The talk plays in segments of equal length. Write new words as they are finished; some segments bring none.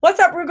What's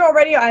up, Rugo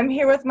Radio? I'm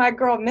here with my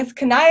girl, Miss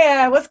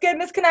Kanaya. What's good,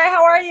 Miss Kanaya?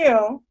 How are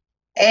you?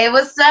 Hey,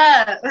 what's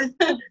up?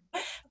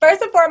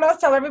 First and foremost,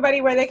 tell everybody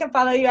where they can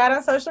follow you out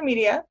on social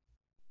media.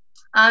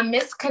 I'm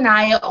Miss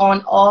Kanaya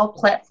on all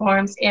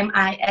platforms,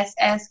 MissKaniah.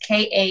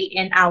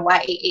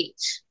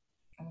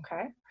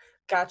 Okay,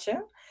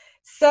 gotcha.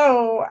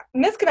 So,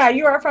 Miss Kanaya,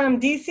 you are from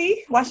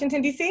D.C.,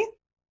 Washington, D.C.?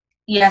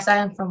 Yes, I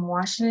am from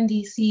Washington,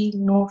 D.C.,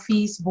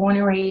 Northeast, born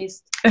and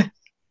raised.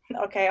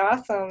 Okay,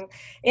 awesome.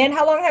 And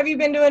how long have you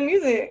been doing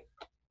music?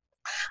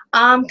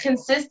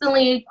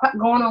 Consistently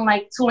going on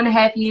like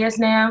 2.5 years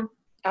now.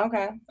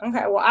 Okay.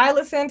 Well, I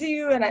listened to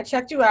you and I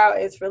checked you out.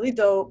 It's really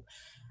dope.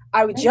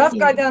 I Thank just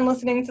got you. done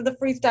listening to the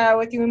freestyle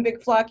with you and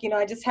Big Flock.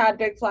 I just had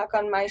Big Flock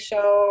on my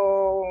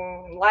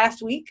show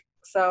last week.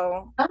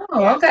 So,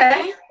 Oh,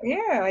 okay.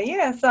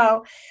 yeah.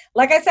 So,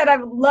 like I said, I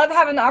love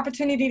having the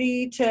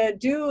opportunity to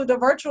do the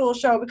virtual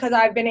show because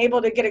I've been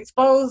able to get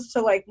exposed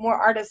to like more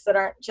artists that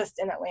aren't just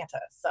in Atlanta.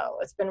 So,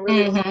 it's been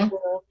really, really Mm-hmm.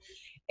 cool.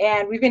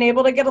 And we've been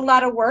able to get a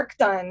lot of work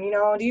done.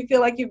 Do you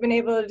feel like you've been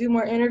able to do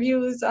more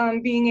interviews,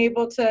 being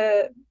able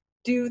to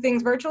do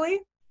things virtually?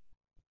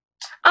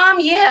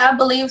 Yeah, I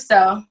believe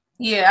so.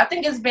 Yeah, I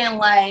think it's been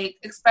like,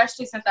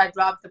 especially since I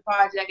dropped the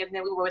project and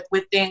then we were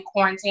within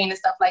quarantine and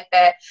stuff like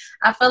that.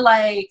 I feel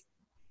like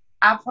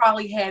I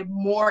probably had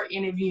more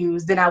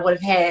interviews than I would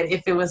have had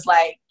if it was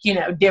like,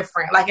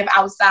 different. Like if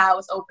outside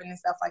was open and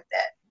stuff like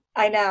that.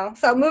 I know.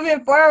 So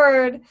moving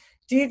forward,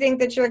 do you think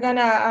that you're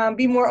gonna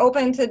be more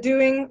open to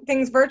doing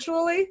things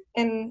virtually?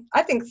 And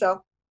I think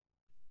so.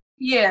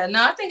 Yeah,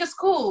 no, I think it's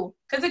cool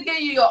because it gives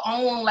you your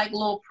own like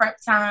little prep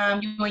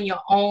time, you in your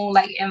own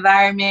like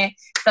environment.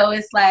 So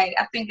it's like,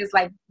 I think it's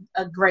like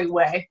a great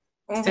way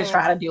to Mhm.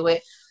 try to do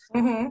it.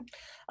 Mhm.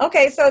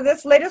 Okay, so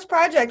this latest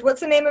project,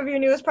 what's the name of your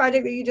newest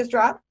project that you just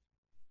dropped?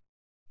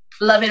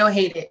 Love it or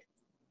hate it.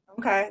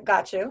 Okay,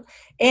 got you.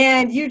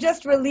 And you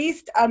just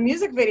released a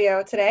music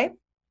video today.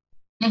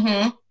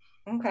 Mm-hmm.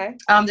 Okay.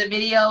 The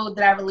video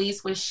that I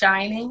released was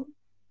Shining,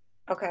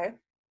 Okay.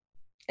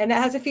 And it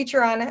has a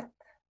feature on it.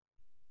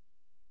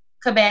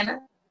 Cabana.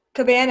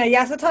 Cabana.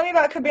 Yeah, so tell me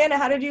about Cabana.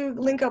 How did you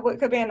link up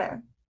with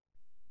Cabana?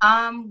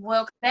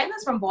 Well,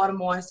 Cabana's from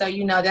Baltimore, so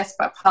that's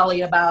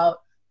probably about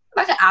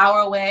like an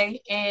hour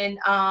away. And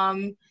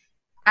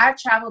I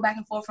travel back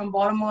and forth from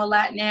Baltimore a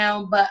lot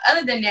now, but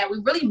other than that, we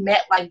really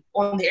met like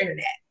on the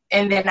internet.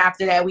 And then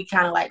after that, we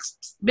kind of like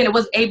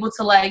was able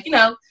to like,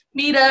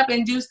 meet up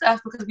and do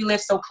stuff because we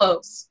live so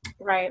close.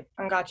 Right,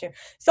 I got you.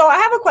 So I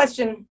have a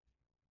question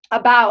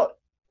about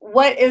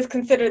what is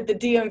considered the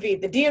DMV.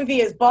 The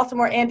DMV is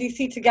Baltimore and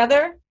DC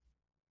together,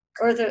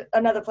 or is it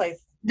another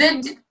place?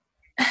 The,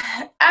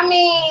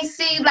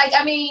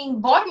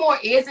 Baltimore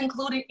is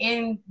included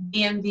in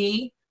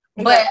DMV,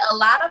 Okay. but a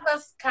lot of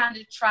us kind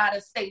of try to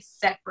stay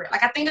separate.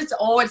 Like, I think it's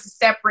always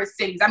separate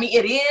cities. I mean,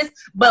 it is,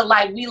 but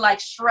like we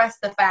like stress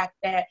the fact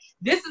that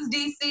this is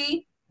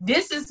DC,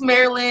 this is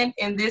Maryland,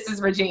 and this is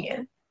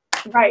Virginia.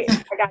 Right,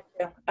 I got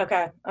you.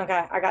 Okay,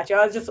 I got you.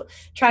 I was just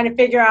trying to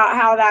figure out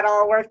how that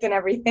all worked and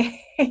everything.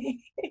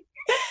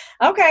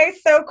 Okay,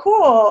 so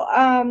cool.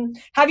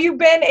 Have you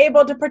been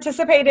able to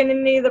participate in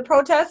any of the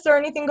protests or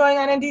anything going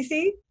on in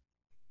DC?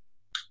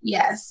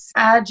 Yes,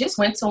 I just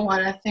went to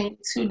one, I think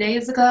 2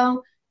 days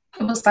ago.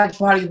 It was like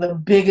probably the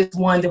biggest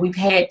one that we've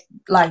had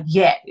like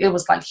yet. It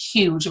was like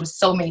huge. It was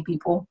so many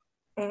people.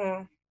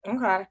 Hmm.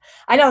 Okay.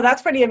 I know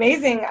that's pretty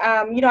amazing.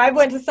 I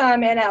went to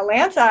some in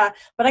Atlanta,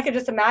 but I could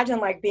just imagine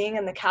like being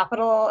in the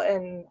Capitol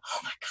and oh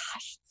my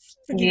gosh,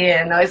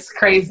 Yeah, no, it's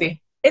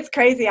crazy. it's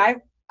crazy.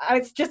 I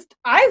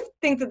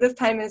think that this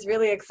time is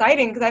really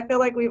exciting because I feel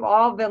like we've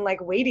all been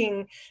like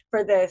waiting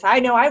for this.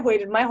 I know I've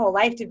waited my whole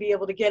life to be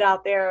able to get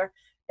out there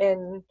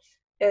and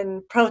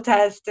and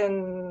protest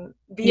and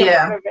be a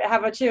Yeah. part of it. How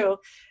about you?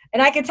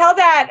 And I can tell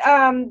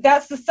that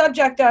that's the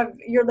subject of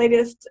your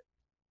latest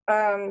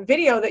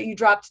video that you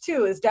dropped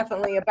too, is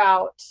definitely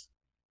about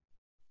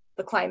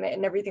the climate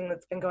and everything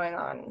that's been going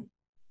on.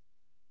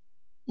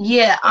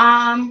 Yeah,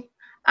 I'm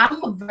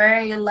a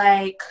very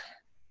like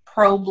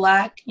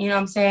pro-black, you know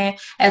what I'm saying,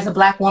 as a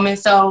black woman.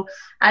 So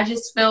I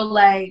just feel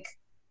like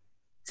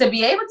to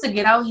be able to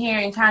get out here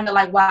and kind of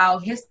like, wow,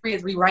 history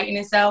is rewriting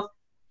itself.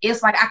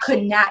 It's like I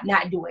could not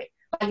do it.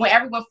 Like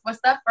when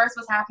stuff first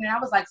was happening, I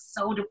was like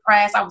so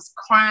depressed. I was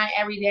crying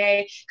every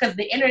day because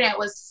the internet it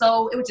was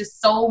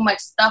just so much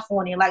stuff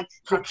on it, like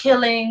the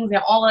killings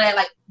and all of that,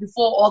 like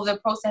before all the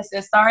protests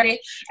started.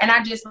 And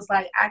I just was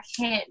like, I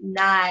can't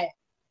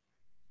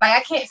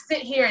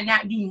sit here and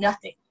not do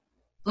nothing.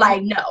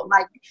 Like, no,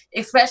 like,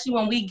 especially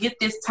when we get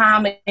this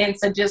time and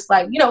to just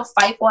like,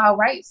 fight for our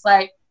rights.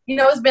 Like,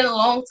 it's been a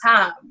long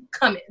time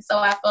coming. So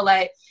I feel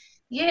like,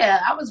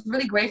 yeah, I was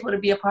really grateful to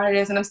be a part of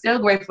this. And I'm still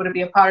grateful to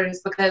be a part of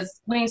this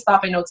because we ain't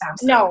stopping no time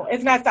soon. No,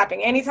 it's not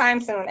stopping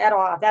anytime soon at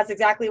all. That's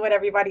exactly what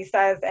everybody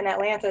says in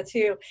Atlanta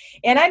too.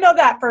 And I know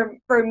that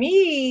for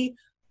me,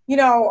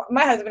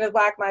 my husband is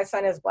black, my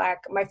son is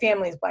black, my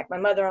family is black, my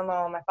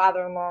mother-in-law, my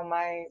father-in-law,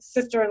 my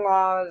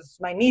sister-in-laws,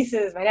 my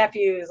nieces, my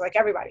nephews, like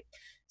everybody.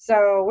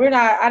 So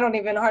I don't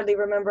even hardly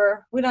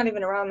remember. We're not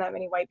even around that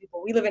many white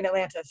people. We live in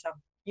Atlanta, so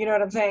you know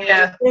what I'm saying?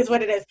 Yeah. It is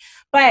what it is.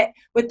 But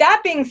with that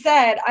being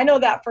said, I know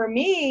that for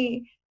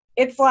me,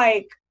 it's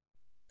like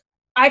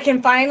I can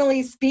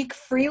finally speak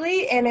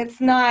freely, and it's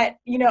not,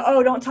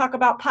 oh, don't talk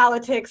about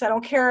politics. I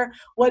don't care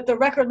what the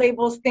record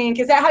labels think.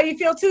 Is that how you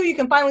feel too? You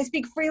can finally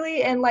speak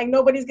freely and like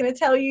nobody's going to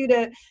tell you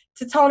to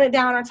tone it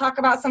down or talk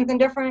about something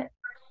different?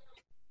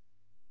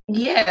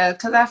 Yeah,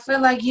 because I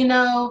feel like,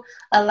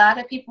 a lot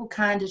of people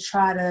kind of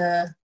try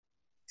to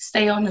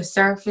stay on the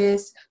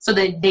surface so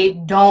that they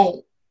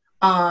don't,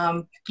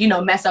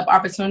 mess up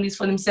opportunities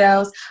for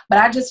themselves. But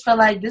I just feel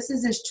like this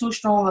is just too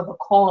strong of a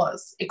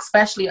cause,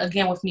 especially,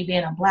 again, with me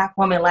being a Black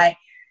woman. Like,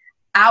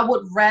 I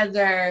would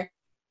rather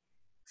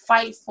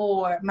fight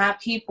for my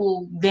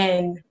people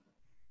than,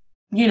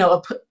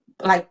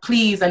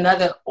 please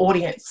another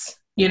audience,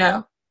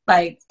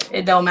 Like,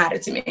 it don't matter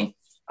to me.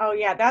 Oh,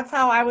 yeah, that's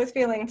how I was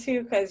feeling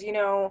too, because,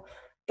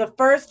 the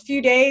first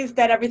few days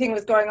that everything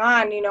was going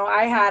on,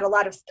 I had a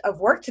lot of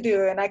work to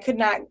do, and I could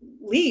not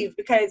leave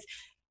because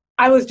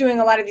I was doing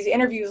a lot of these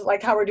interviews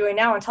like how we're doing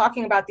now and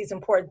talking about these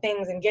important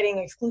things and getting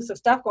exclusive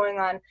stuff going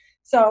on.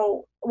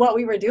 So what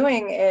we were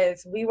doing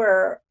is we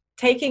were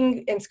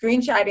taking and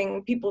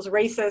screenshotting people's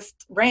racist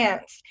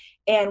rants.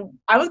 And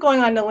I was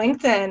going on to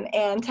LinkedIn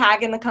and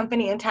tagging the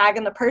company and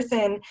tagging the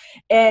person.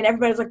 And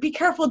everybody's like, be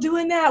careful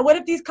doing that. What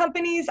if these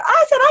companies,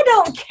 I said, I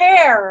don't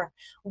care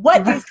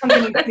what these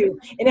companies do.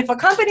 And if a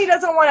company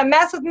doesn't want to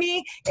mess with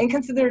me and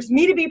considers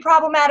me to be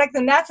problematic,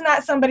 then that's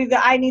not somebody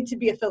that I need to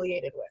be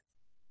affiliated with.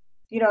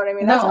 You know what I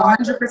mean? That's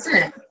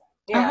 100%.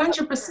 Yeah.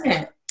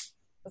 100%.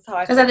 That's how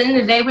I Because at the end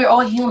of the day, we're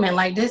all human.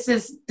 Like,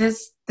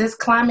 this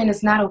climate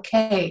is not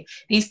okay.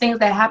 These things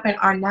that happen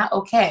are not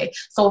okay.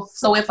 So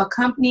if a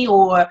company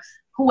or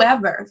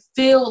whoever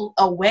feel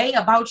a way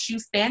about you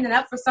standing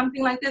up for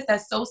something like this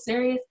that's so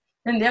serious,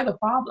 then they're the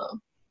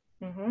problem.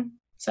 Mm-hmm.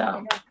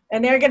 So, yeah.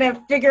 And they're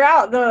gonna figure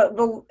out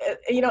the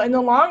in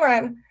the long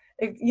run.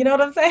 You know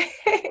what I'm saying?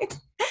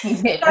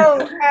 Yeah.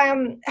 So,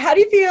 how do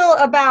you feel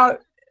about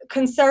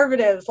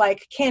conservatives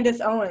like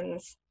Candace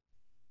Owens?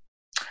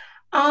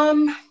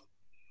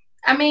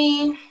 I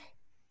mean,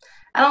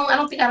 I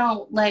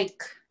don't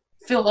like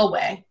feel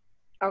away.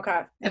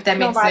 Okay. If that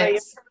makes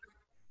sense.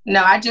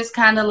 No, I just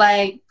kind of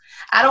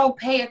I don't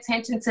pay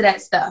attention to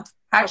that stuff.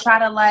 I try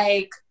to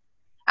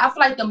I feel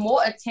like the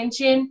more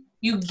attention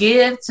you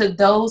give to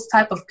those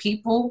type of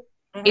people,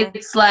 mm-hmm.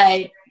 It's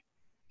like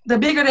the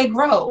bigger they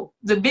grow,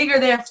 the bigger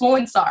their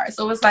influence are.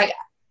 So it's like,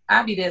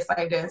 I be this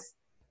like this.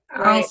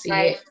 I don't see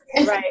it.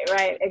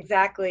 Right,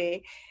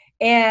 exactly.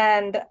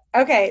 And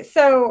okay,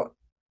 so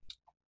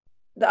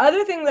the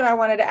other thing that I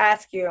wanted to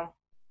ask you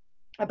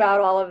about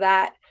all of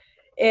that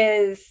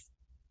is,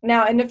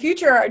 now in the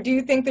future, do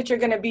you think that you're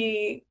going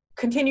to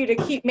continue to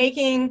keep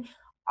making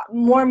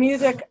more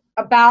music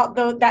about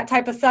that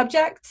type of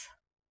subject?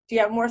 Do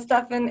you have more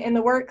stuff in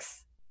the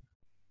works?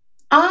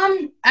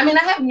 I mean,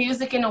 I have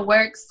music in the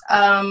works.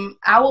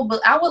 I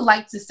would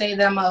like to say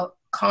that I'm a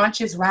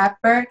conscious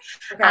rapper.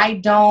 Okay. I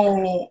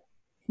don't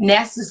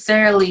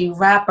necessarily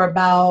rap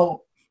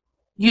about,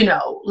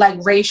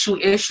 racial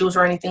issues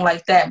or anything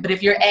like that. But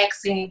if you're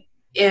asking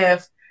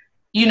if,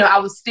 I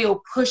would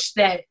still push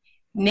that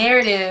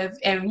narrative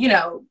and,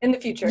 in the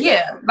future.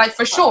 Yeah,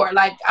 for sure.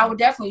 I would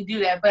definitely do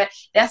that. But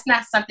that's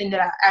not something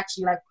that I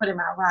actually put in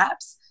my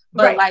raps.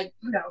 But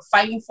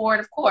fighting for it,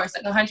 of course,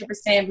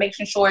 100%,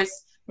 making sure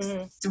it's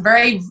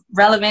very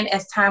relevant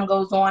as time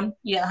goes on.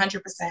 Yeah, 100%.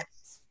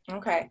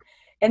 Okay.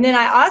 And then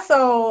I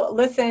also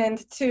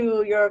listened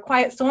to your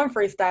Quiet Storm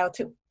freestyle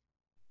too.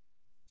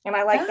 And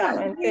I like that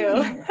one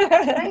too.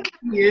 Thank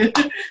you.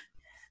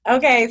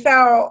 Okay,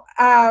 so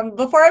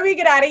before we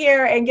get out of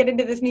here and get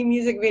into this new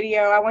music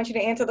video, I want you to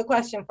answer the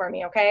question for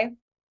me, okay?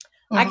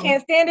 Mm-hmm. I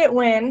can't stand it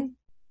when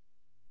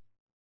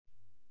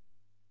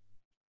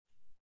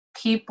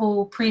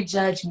people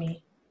prejudge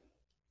me.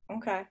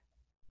 Okay.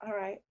 All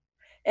right.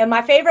 And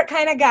my favorite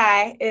kind of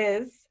guy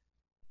is?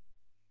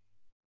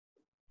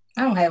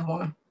 I don't have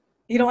one.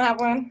 You don't have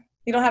one?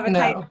 You don't have a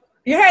type?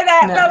 You heard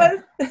that,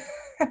 fellas?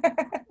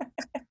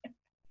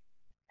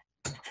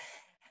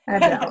 I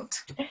don't.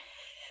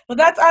 Well,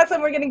 that's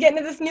awesome. We're going to get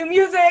into this new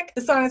music.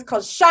 The song is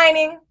called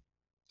Shining.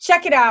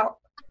 Check it out.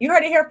 You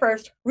heard it here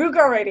first. Rude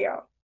Girl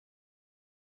Radio.